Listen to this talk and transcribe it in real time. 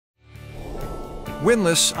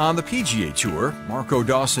Winless on the PGA Tour, Marco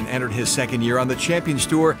Dawson entered his second year on the Champions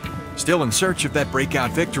Tour, still in search of that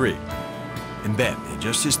breakout victory. And then, in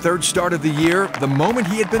just his third start of the year, the moment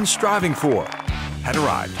he had been striving for had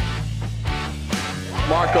arrived.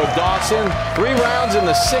 Marco Dawson, 3 rounds in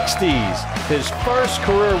the 60s, his first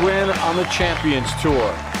career win on the Champions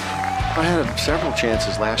Tour. I had several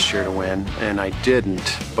chances last year to win, and I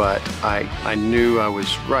didn't, but I knew I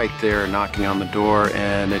was right there knocking on the door,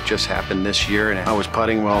 and it just happened this year, and I was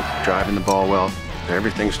putting well, driving the ball well.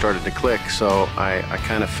 Everything started to click, so I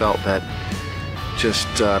kind of felt that just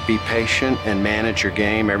be patient and manage your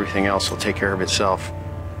game. Everything else will take care of itself.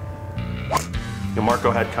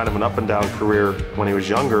 Marco had kind of an up-and-down career when he was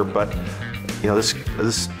younger, but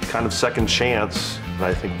this kind of second chance,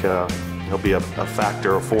 I think he'll be a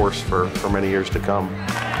factor, a force for many years to come.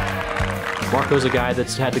 Marco's a guy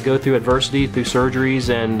that's had to go through adversity, through surgeries,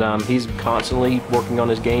 and he's constantly working on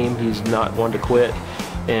his game. He's not one to quit,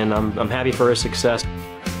 and I'm happy for his success.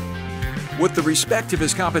 With the respect of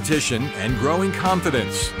his competition and growing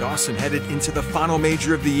confidence, Dawson headed into the final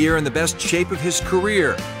major of the year in the best shape of his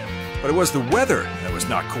career. But it was the weather that was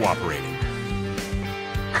not cooperating.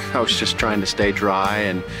 I was just trying to stay dry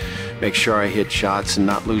and make sure I hit shots and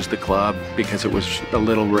not lose the club because it was a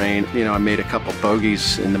little rain. I made a couple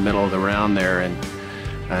bogeys in the middle of the round there, and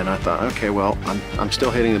I thought, okay, well, I'm still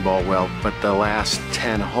hitting the ball well, but the last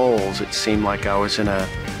 10 holes, it seemed like I was in a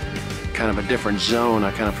kind of a different zone. I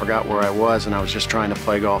kind of forgot where I was, and I was just trying to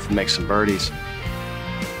play golf and make some birdies.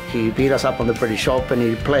 He beat us up on the British Open.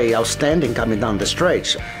 He played outstanding coming down the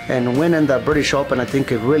straight. And winning the British Open, I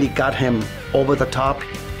think it really got him over the top.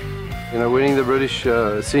 Winning the British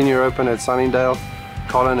Senior Open at Sunningdale,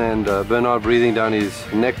 Colin and Bernard breathing down his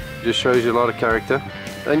neck just shows you a lot of character.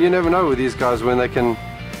 And you never know with these guys when they can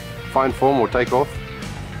find form or take off.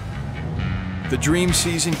 The dream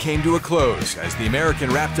season came to a close as the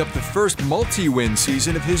American wrapped up the first multi-win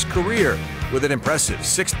season of his career with an impressive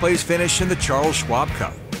 6th-place finish in the Charles Schwab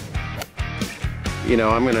Cup.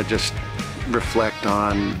 I'm going to just reflect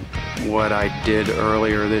on what I did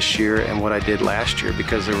earlier this year and what I did last year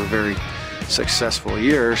because they were very successful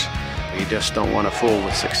years. You just don't want to fool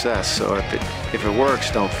with success, so if it works,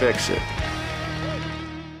 don't fix it.